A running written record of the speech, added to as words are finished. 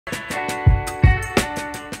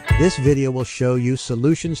This video will show you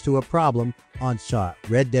solutions to a problem on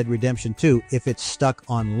Red Dead Redemption 2 if it's stuck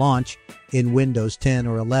on launch in Windows 10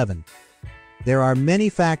 or 11. There are many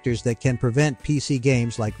factors that can prevent PC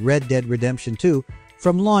games like Red Dead Redemption 2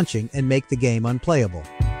 from launching and make the game unplayable.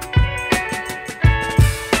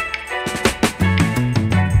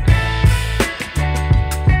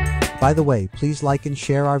 By the way, please like and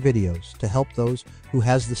share our videos to help those who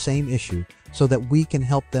has the same issue so that we can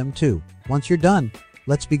help them too. Once you're done,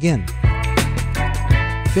 let's begin.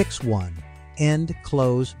 Fix 1.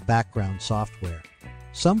 End-close background software.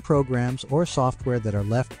 Some programs or software that are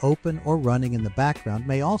left open or running in the background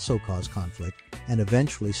may also cause conflict and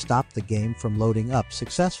eventually stop the game from loading up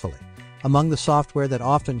successfully. Among the software that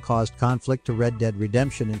often caused conflict to Red Dead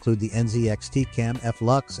Redemption include the NZX TCAM,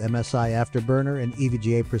 FLux, MSI Afterburner, and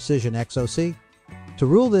EVGA Precision XOC. To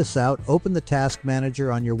rule this out, open the Task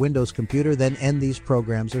Manager on your Windows computer, then end these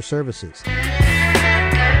programs or services.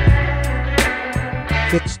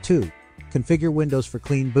 Fix 2. Configure Windows for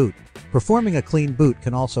clean boot. Performing a clean boot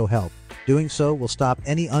can also help. Doing so will stop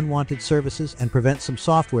any unwanted services and prevent some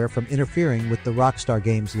software from interfering with the Rockstar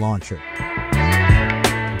Games launcher.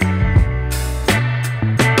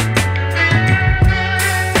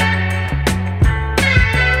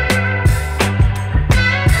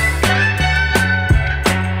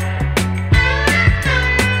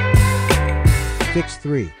 Fix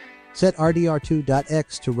 3. Set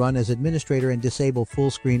RDR2.x to run as administrator and disable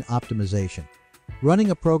full-screen optimization.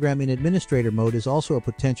 Running a program in administrator mode is also a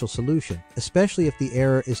potential solution, especially if the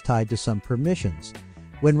error is tied to some permissions.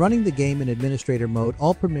 When running the game in administrator mode,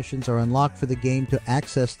 all permissions are unlocked for the game to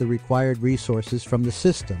access the required resources from the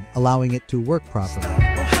system, allowing it to work properly.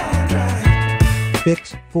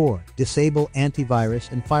 Fix 4. Disable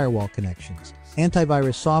antivirus and firewall connections.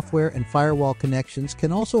 Antivirus software and firewall connections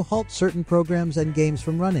can also halt certain programs and games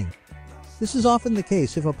from running. This is often the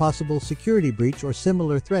case if a possible security breach or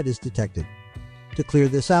similar threat is detected. To clear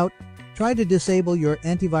this out, try to disable your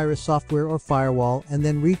antivirus software or firewall and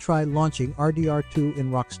then retry launching RDR2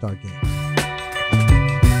 in Rockstar Games.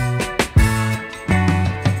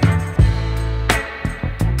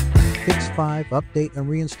 Fix 5. Update and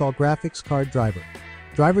reinstall graphics card driver.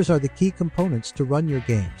 Drivers are the key components to run your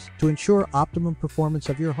games. To ensure optimum performance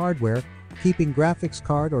of your hardware, keeping graphics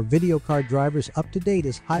card or video card drivers up to date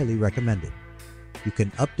is highly recommended. You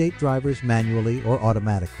can update drivers manually or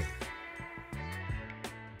automatically.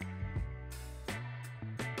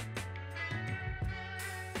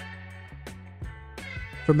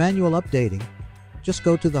 For manual updating, just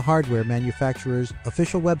go to the hardware manufacturer's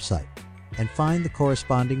official website and find the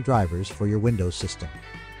corresponding drivers for your Windows system.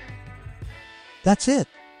 That's it.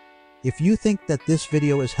 If you think that this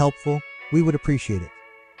video is helpful, we would appreciate it.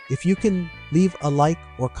 If you can leave a like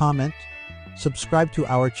or comment, subscribe to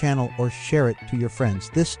our channel or share it to your friends.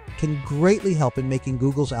 This can greatly help in making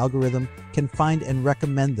Google's algorithm can find and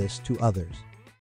recommend this to others.